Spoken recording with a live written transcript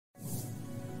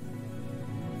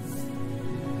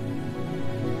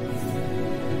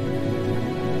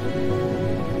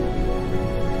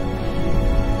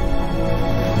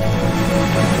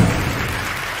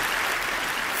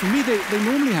they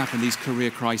normally happen, these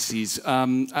career crises,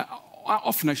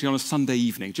 often actually on a Sunday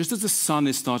evening, just as the sun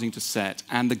is starting to set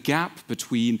and the gap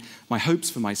between my hopes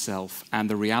for myself and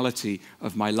the reality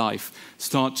of my life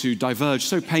start to diverge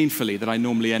so painfully that I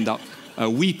normally end up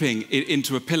weeping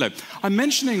into a pillow. I'm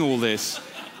mentioning all this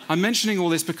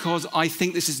because I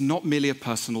think this is not merely a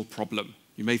personal problem.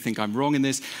 You may think I'm wrong in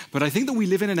this, but I think that we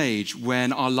live in an age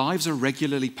when our lives are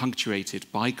regularly punctuated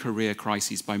by career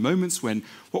crises, by moments when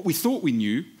what we thought we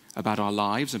knew about our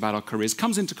lives, about our careers,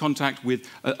 comes into contact with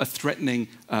a threatening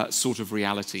sort of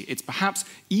reality. It's perhaps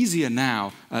easier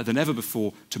now than ever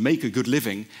before to make a good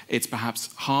living. It's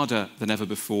perhaps harder than ever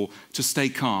before to stay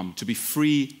calm, to be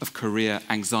free of career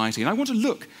anxiety. And I want to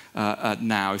look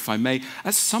now, if I may,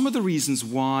 at some of the reasons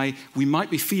why we might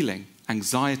be feeling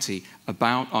anxiety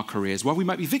about our careers, why we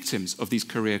might be victims of these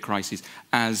career crises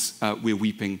as we're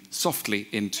weeping softly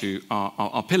into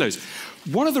our pillows.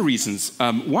 One of the reasons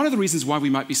why we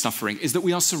might be suffering is that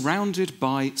we are surrounded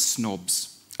by snobs.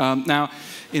 Now,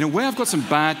 in a way, I've got some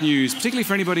bad news, particularly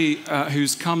for anybody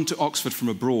who's come to Oxford from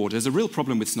abroad. There's a real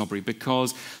problem with snobbery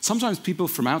because sometimes people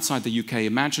from outside the UK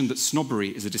imagine that snobbery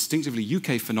is a distinctively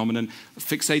UK phenomenon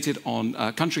fixated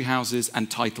on country houses and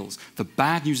titles. The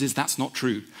bad news is that's not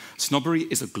true. Snobbery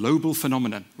is a global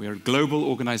phenomenon. We are a global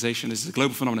organization. This is a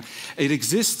global phenomenon. It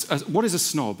exists. What is a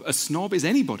snob? A snob is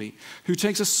anybody who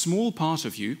takes a small part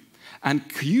of you and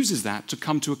uses that to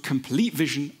come to a complete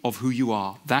vision of who you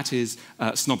are. That is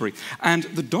snobbery. And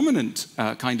the dominant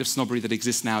kind of snobbery that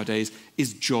exists nowadays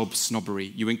is job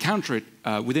snobbery. You encounter it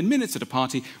within minutes at a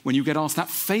party when you get asked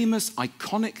that famous,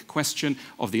 iconic question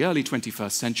of the early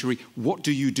 21st century, what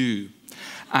do you do?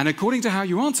 And according to how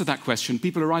you answer that question,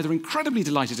 people are either incredibly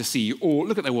delighted to see you or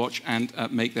look at their watch and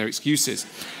make their excuses.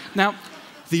 Now,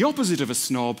 the opposite of a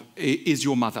snob is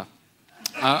your mother.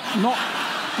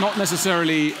 Not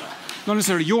necessarily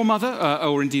your mother,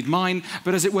 or indeed mine,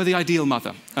 but as it were the ideal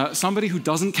mother. Somebody who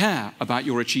doesn't care about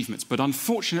your achievements. But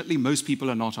unfortunately, most people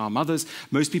are not our mothers.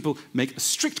 Most people make a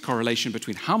strict correlation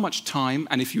between how much time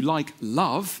and, if you like,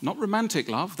 love, not romantic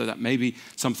love, though that may be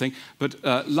something, but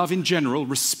love in general,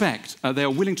 respect, they are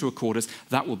willing to accord us.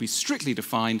 That will be strictly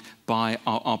defined by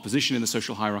our position in the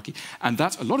social hierarchy. And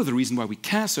that's a lot of the reason why we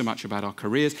care so much about our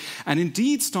careers and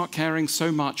indeed start caring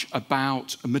so much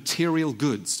about material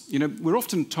goods. You know, we're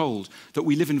often told that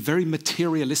we live in very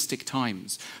materialistic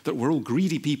times, that we're all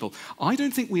greedy people. I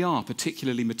don't think we are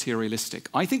particularly materialistic.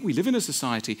 I think we live in a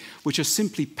society which has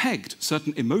simply pegged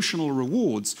certain emotional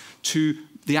rewards to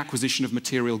the acquisition of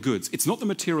material goods. It's not the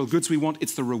material goods we want,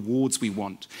 it's the rewards we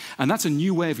want. And that's a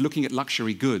new way of looking at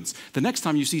luxury goods. The next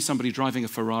time you see somebody driving a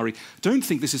Ferrari, don't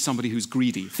think this is somebody who's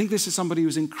greedy. Think this is somebody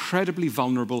who's incredibly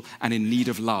vulnerable and in need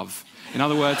of love. In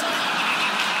other words,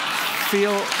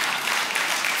 feel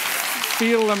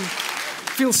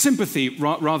sympathy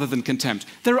rather than contempt.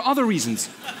 There are other reasons.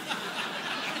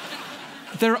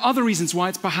 There are other reasons why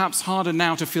it's perhaps harder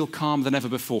now to feel calm than ever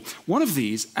before. One of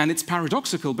these, and it's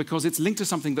paradoxical because it's linked to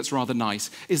something that's rather nice,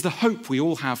 is the hope we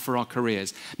all have for our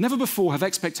careers. Never before have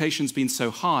expectations been so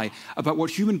high about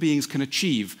what human beings can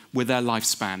achieve with their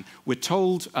lifespan. We're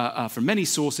told from many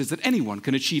sources that anyone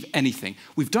can achieve anything.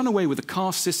 We've done away with the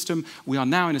caste system. We are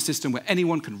now in a system where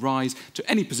anyone can rise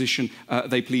to any position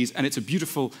they please, and it's a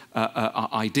beautiful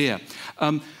idea.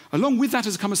 Along with that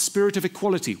has come a spirit of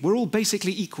equality. We're all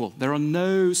basically equal. There are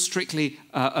no strictly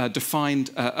defined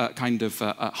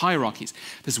hierarchies.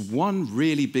 There's one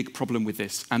really big problem with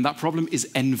this, and that problem is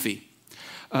envy.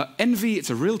 Envy, it's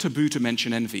a real taboo to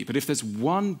mention envy, but if there's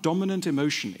one dominant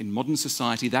emotion in modern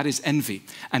society, that is envy,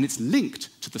 and it's linked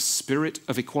to the spirit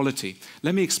of equality.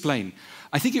 Let me explain.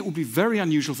 I think it would be very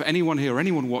unusual for anyone here or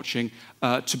anyone watching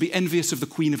to be envious of the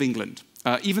Queen of England.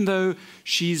 Even though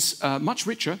she's much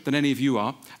richer than any of you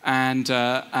are, and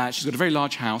she's got a very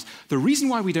large house, the reason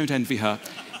why we don't envy her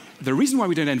is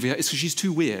because she's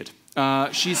too weird.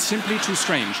 She's simply too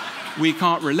strange. We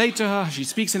can't relate to her. She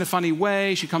speaks in a funny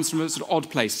way. She comes from a sort of odd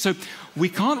place. So we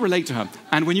can't relate to her.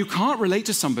 And when you can't relate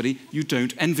to somebody, you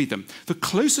don't envy them. The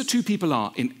closer two people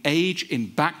are in age, in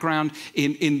background,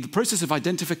 in the process of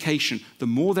identification, the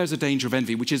more there's a danger of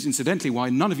envy, which is incidentally why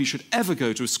none of you should ever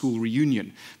go to a school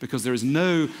reunion, because there is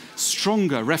no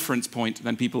stronger reference point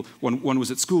than people one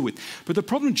was at school with. But the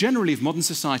problem generally of modern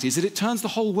society is that it turns the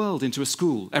whole world into a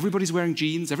school. Everybody's wearing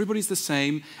jeans, everybody's the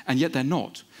same, and yet they're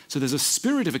not. So there's a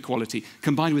spirit of equality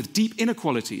combined with deep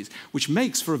inequalities, which can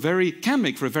make for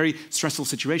a very stressful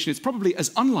situation, it's probably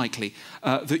as unlikely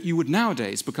that you would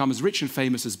nowadays become as rich and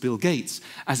famous as Bill Gates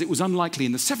as it was unlikely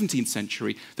in the 17th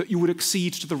century that you would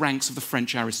accede to the ranks of the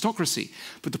French aristocracy.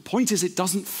 But the point is, it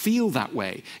doesn't feel that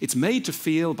way. It's made to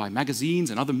feel by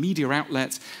magazines and other media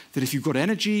outlets that if you've got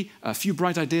energy, a few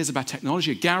bright ideas about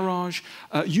technology, a garage,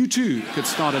 you too could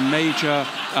start a major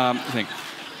thing.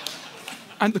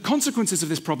 And the consequences of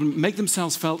this problem make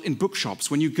themselves felt in bookshops.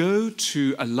 When you go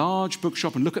to a large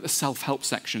bookshop and look at the self-help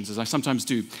sections, as I sometimes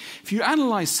do, if you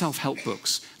analyze self-help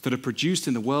books that are produced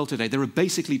in the world today, there are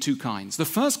basically two kinds. The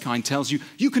first kind tells you,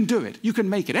 you can do it, you can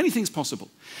make it, anything's possible.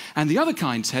 And the other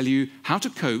kind tell you how to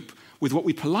cope with what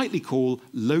we politely call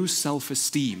low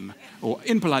self-esteem, or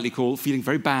impolitely call feeling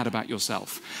very bad about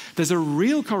yourself. There's a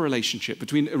real correlation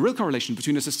between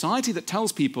a society that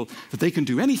tells people that they can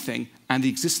do anything and the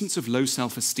existence of low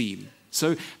self-esteem.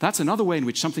 So that's another way in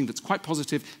which something that's quite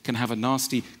positive can have a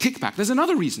nasty kickback. There's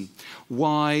another reason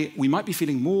why we might be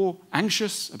feeling more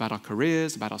anxious about our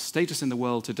careers, about our status in the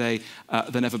world today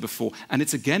than ever before. And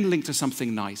it's again linked to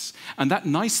something nice. And that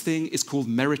nice thing is called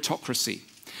meritocracy.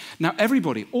 Now,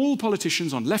 everybody, all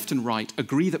politicians on left and right,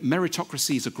 agree that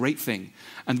meritocracy is a great thing,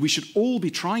 and we should all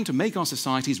be trying to make our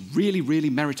societies really, really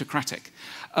meritocratic.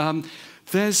 In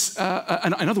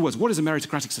other words, what is a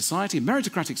meritocratic society? A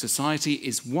meritocratic society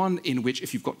is one in which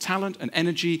if you've got talent and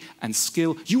energy and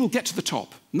skill, you will get to the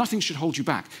top. Nothing should hold you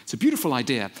back. It's a beautiful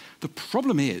idea. The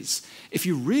problem is, if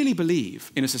you really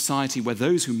believe in a society where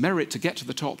those who merit to get to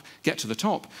the top,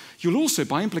 you'll also,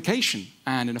 by implication,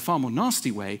 and in a far more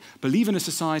nasty way, believe in a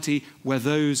society where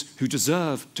those who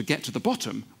deserve to get to the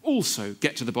bottom also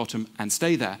get to the bottom and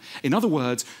stay there. In other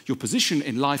words, your position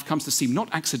in life comes to seem not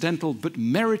accidental, but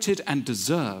merited and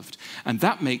deserved. And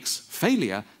that makes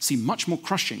failure seem much more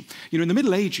crushing. You know, in the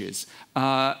Middle Ages,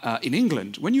 in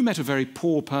England, when you met a very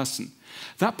poor person,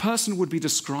 that person would be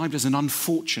described as an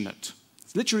unfortunate.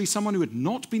 It's literally someone who had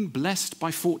not been blessed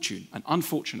by fortune, an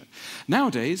unfortunate.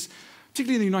 Nowadays,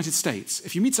 particularly in the United States,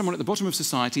 if you meet someone at the bottom of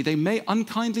society, they may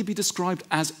unkindly be described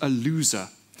as a loser.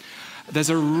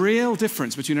 There's a real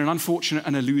difference between an unfortunate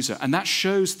and a loser, and that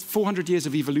shows 400 years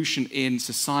of evolution in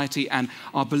society and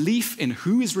our belief in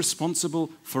who is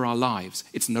responsible for our lives.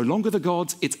 It's no longer the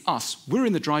gods, it's us. We're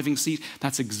in the driving seat.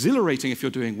 That's exhilarating if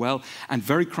you're doing well and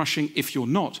very crushing if you're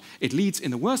not. It leads,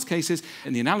 in the worst cases,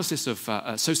 in the analysis of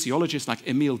sociologists like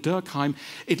Emil Durkheim,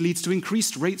 it leads to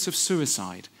increased rates of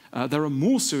suicide. There are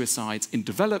more suicides in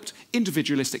developed,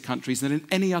 individualistic countries than in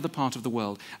any other part of the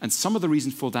world. And some of the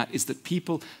reason for that is that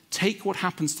people take what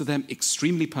happens to them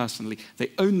extremely personally.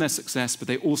 They own their success, but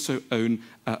they also own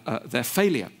their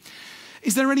failure.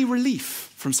 Is there any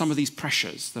relief from some of these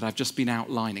pressures that I've just been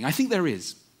outlining? I think there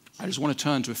is. I just want to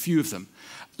turn to a few of them.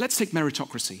 Let's take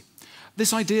meritocracy.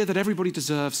 This idea that everybody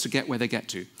deserves to get where they get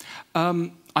to.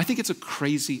 I think it's a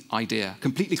crazy idea,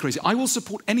 completely crazy. I will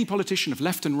support any politician of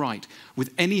left and right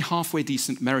with any halfway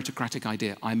decent meritocratic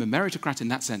idea. I'm a meritocrat in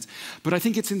that sense. But I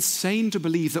think it's insane to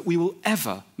believe that we will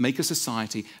ever make a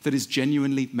society that is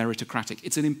genuinely meritocratic.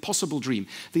 It's an impossible dream.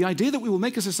 The idea that we will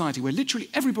make a society where literally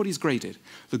everybody's graded,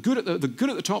 the good at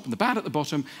the top and the bad at the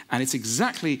bottom, and it's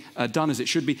exactly done as it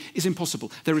should be, is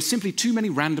impossible. There are simply too many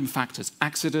random factors,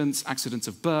 accidents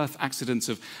of birth, accidents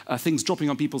of things dropping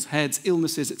on people's heads,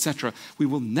 illnesses, etc. We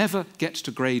will never get to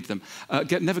grade them,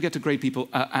 never get to grade people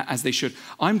as they should.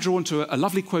 I'm drawn to a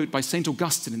lovely quote by St.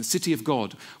 Augustine in the City of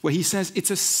God, where he says,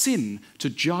 it's a sin to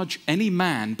judge any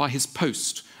man by his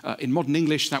post. In modern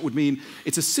English, that would mean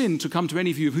it's a sin to come to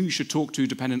any of you who you should talk to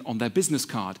dependent on their business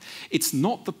card. It's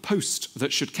not the post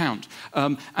that should count.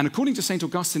 And according to St.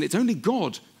 Augustine, it's only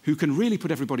God who can really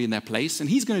put everybody in their place, and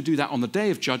he's going to do that on the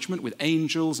day of judgment with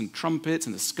angels and trumpets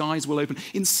and the skies will open.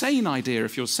 Insane idea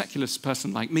if you're a secular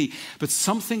person like me, but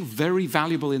something very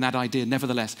valuable in that idea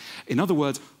nevertheless. In other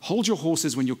words, hold your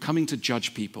horses when you're coming to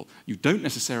judge people. You don't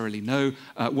necessarily know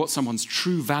what someone's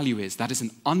true value is. That is an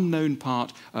unknown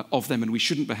part of them, and we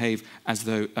shouldn't behave as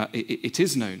though it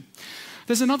is known.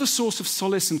 There's another source of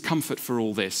solace and comfort for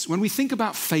all this. When we think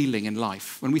about failing in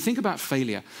life, when we think about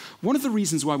failure, one of the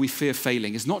reasons why we fear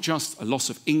failing is not just a loss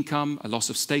of income, a loss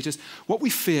of status. What we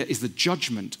fear is the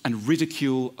judgment and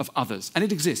ridicule of others. And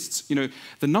it exists. You know,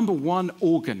 the number one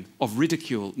organ of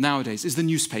ridicule nowadays is the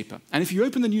newspaper. And if you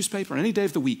open the newspaper on any day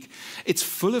of the week, it's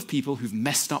full of people who've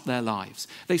messed up their lives.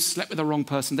 They've slept with the wrong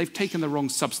person, they've taken the wrong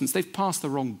substance, they've passed the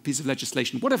wrong piece of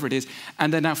legislation, whatever it is,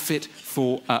 and they're now fit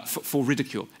for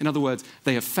ridicule. In other words,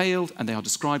 they have failed and they are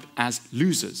described as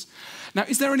losers. Now,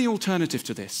 is there any alternative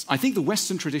to this? I think the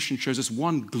Western tradition shows us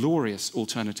one glorious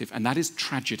alternative, and that is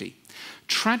tragedy.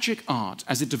 Tragic art,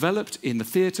 as it developed in the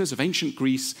theatres of ancient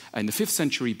Greece in the 5th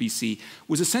century BC,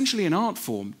 was essentially an art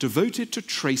form devoted to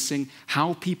tracing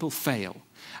how people fail,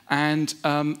 and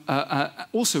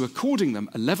also according them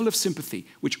a level of sympathy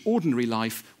which ordinary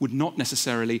life would not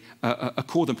necessarily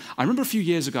accord them. I remember a few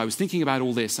years ago I was thinking about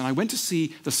all this, and I went to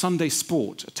see the Sunday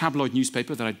Sport, a tabloid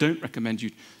newspaper that I don't recommend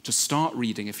you to start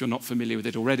reading if you're not familiar with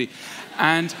it already.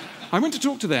 And I went to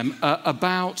talk to them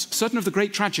about certain of the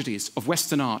great tragedies of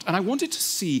Western art, and I wanted to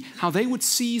see how they would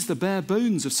seize the bare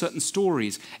bones of certain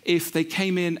stories if they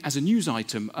came in as a news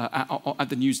item at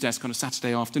the news desk on a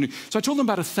Saturday afternoon. So I told them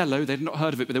about Othello. They'd not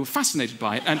heard of it, but they were fascinated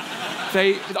by it. And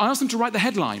I asked them to write the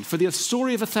headline for the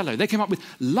story of Othello. They came up with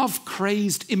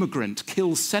 "Love-crazed immigrant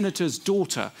kills senator's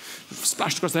daughter,"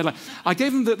 splashed across the headline. I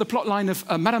gave them the plot line of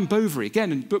Madame Bovary,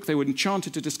 again, in a book they were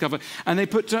enchanted to discover, and they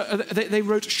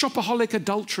wrote "Shopaholic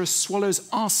adulteress swallows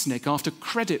arsenic after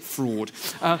credit fraud."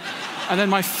 And then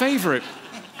my favourite,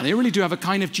 and they really do have a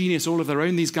kind of genius all of their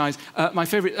own, these guys. My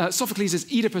favourite, Sophocles'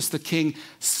 Oedipus the King,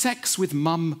 "Sex with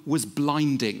mum was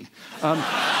blinding."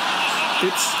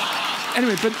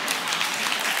 Anyway, but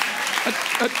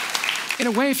in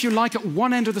a way, if you like, at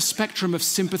one end of the spectrum of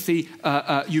sympathy,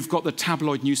 you've got the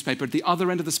tabloid newspaper. At the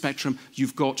other end of the spectrum,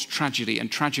 you've got tragedy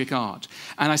and tragic art.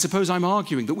 And I suppose I'm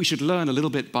arguing that we should learn a little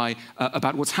bit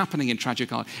about what's happening in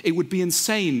tragic art. It would be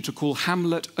insane to call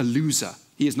Hamlet a loser.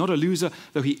 He is not a loser,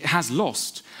 though he has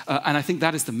lost. And I think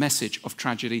that is the message of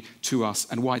tragedy to us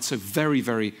and why it's so very,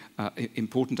 very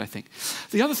important, I think.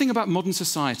 The other thing about modern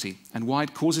society and why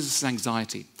it causes us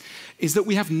anxiety is that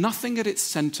we have nothing at its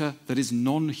center that is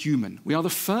non-human. We are the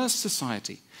first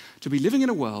society to be living in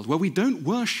a world where we don't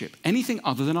worship anything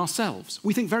other than ourselves.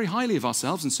 We think very highly of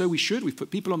ourselves, and so we should. We've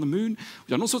put people on the moon. We've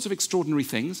done all sorts of extraordinary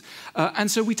things. And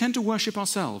so we tend to worship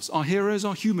ourselves. Our heroes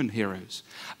are human heroes.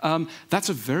 That's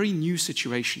a very new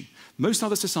situation. Most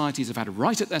other societies have had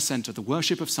right at their center the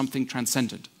worship of something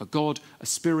transcendent, a god, a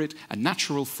spirit, a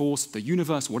natural force, the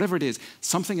universe, whatever it is,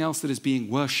 something else that is being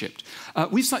worshipped.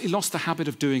 We've slightly lost the habit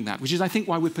of doing that, which is, I think,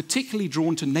 why we're particularly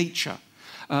drawn to nature.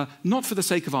 Not for the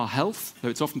sake of our health, though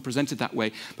it's often presented that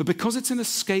way, but because it's an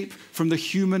escape from the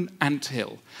human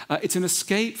anthill. It's an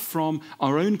escape from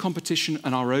our own competition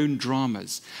and our own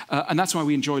dramas. And that's why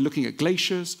we enjoy looking at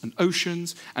glaciers and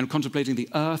oceans and contemplating the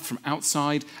earth from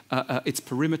outside its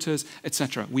perimeters,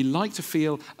 etc. We like to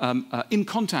feel in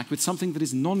contact with something that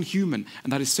is non-human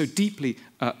and that is so deeply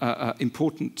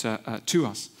important to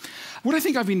us. What I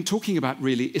think I've been talking about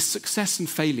really is success and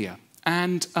failure.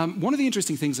 And one of the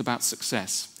interesting things about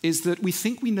success is that we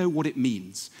think we know what it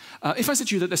means. If I said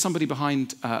to you that there's somebody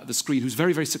behind the screen who's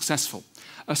very, very successful,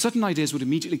 certain ideas would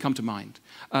immediately come to mind.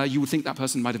 You would think that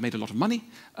person might have made a lot of money,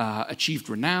 achieved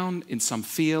renown in some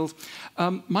field.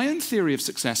 My own theory of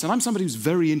success, and I'm somebody who's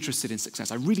very interested in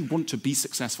success. I really want to be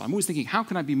successful. I'm always thinking, how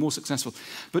can I be more successful?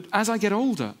 But as I get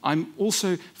older, I'm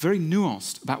also very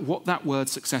nuanced about what that word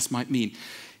success might mean.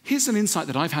 Here's an insight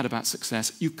that I've had about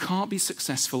success. You can't be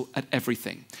successful at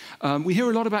everything. We hear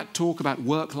a lot about talk about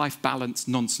work-life balance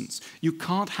nonsense. You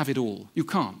can't have it all. You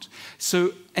can't.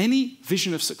 So any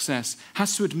vision of success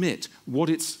has to admit what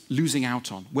it's losing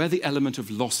out on, where the element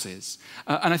of loss is.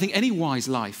 And I think any wise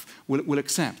life will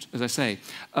accept, as I say,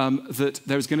 that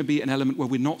there's going to be an element where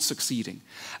we're not succeeding.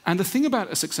 And the thing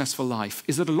about a successful life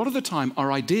is that a lot of the time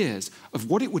our ideas of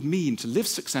what it would mean to live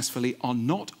successfully are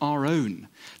not our own.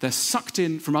 They're sucked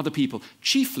in from other people,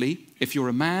 chiefly if you're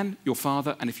a man, your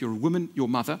father, and if you're a woman, your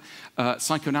mother.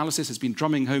 Psychoanalysis has been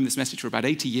drumming home this message for about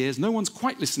 80 years. No one's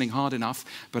quite listening hard enough,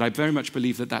 but I very much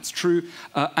believe that that's true.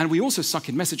 And we also suck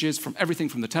in messages from everything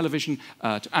from the television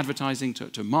to advertising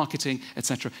to marketing,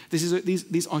 etc.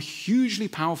 These are hugely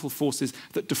powerful forces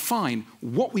that define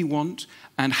what we want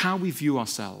and how we view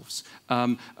ourselves.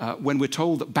 When we're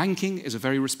told that banking is a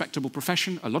very respectable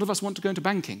profession, a lot of us want to go into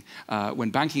banking.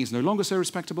 When banking is no longer so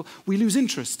respectable, we lose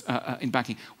interest in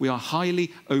banking. We are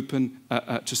highly open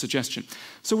to suggestion.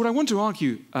 So what I want to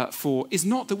argue for is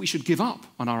not that we should give up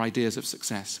on our ideas of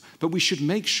success, but we should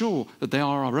make sure that they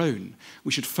are our own.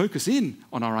 We should focus in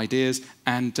on our ideas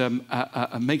and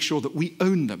make sure that we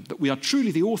own them, that we are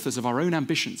truly the authors of our own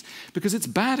ambitions. Because it's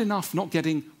bad enough not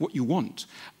getting what you want,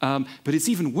 but it's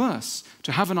even worse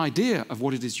to have an idea of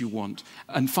what it is you want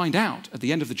and find out at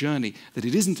the end of the journey that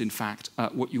it isn't in fact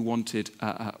what you wanted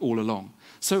all along.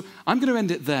 So I'm going to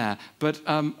end it there, but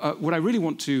what I really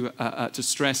want to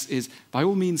stress is, by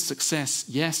all means, success,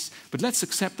 yes, but let's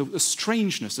accept the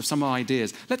strangeness of some of our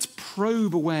ideas. Let's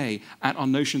probe away at our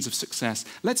notions of success.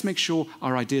 Let's make sure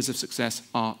our ideas of success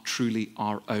are truly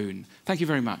our own. Thank you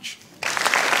very much.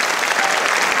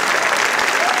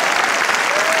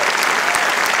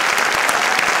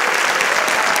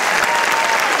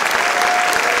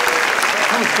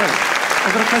 was great.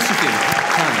 I've got a question for you.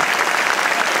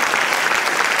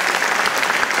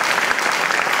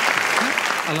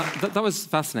 That was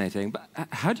fascinating. But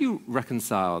how do you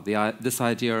reconcile this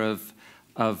idea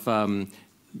of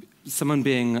someone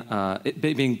being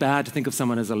bad to think of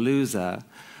someone as a loser,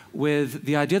 with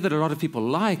the idea that a lot of people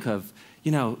like of,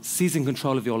 seizing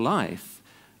control of your life,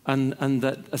 and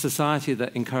that a society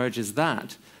that encourages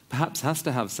that perhaps has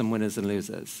to have some winners and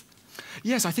losers?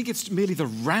 Yes, I think it's merely the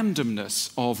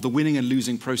randomness of the winning and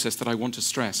losing process that I want to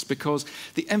stress, because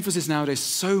the emphasis nowadays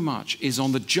so much is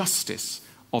on the justice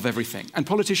of everything. And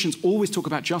politicians always talk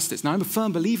about justice. Now, I'm a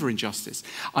firm believer in justice.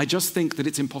 I just think that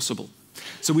it's impossible.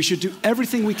 So we should do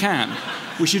everything we can.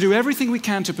 We should do everything we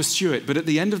can to pursue it. But at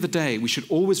the end of the day, we should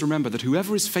always remember that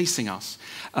whoever is facing us,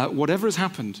 whatever has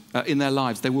happened in their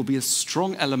lives, there will be a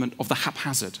strong element of the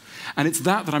haphazard. And it's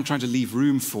that I'm trying to leave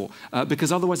room for,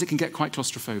 because otherwise it can get quite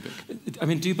claustrophobic. I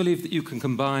mean, do you believe that you can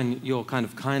combine your kind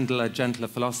of kindler, gentler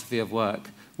philosophy of work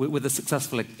with a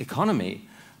successful economy?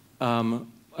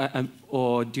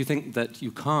 Or do you think that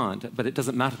you can't, but it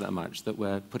doesn't matter that much, that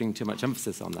we're putting too much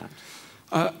emphasis on that?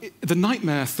 The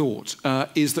nightmare thought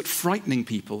is that frightening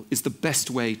people is the best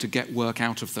way to get work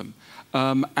out of them.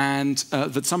 And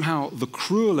that somehow the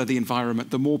crueler the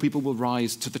environment, the more people will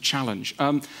rise to the challenge.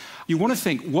 You want to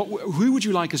think, who would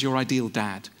you like as your ideal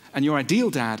dad? And your ideal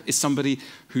dad is somebody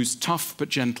who's tough but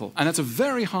gentle. And that's a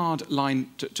very hard line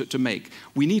to make.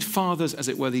 We need fathers, as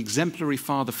it were, the exemplary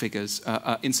father figures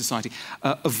in society,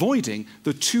 avoiding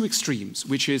the two extremes,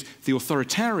 which is the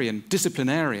authoritarian,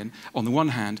 disciplinarian on the one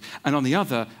hand, and on the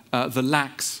other, the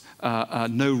lax,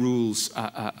 no rules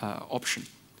option.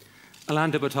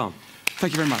 Alain de Botton.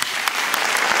 Thank you very much.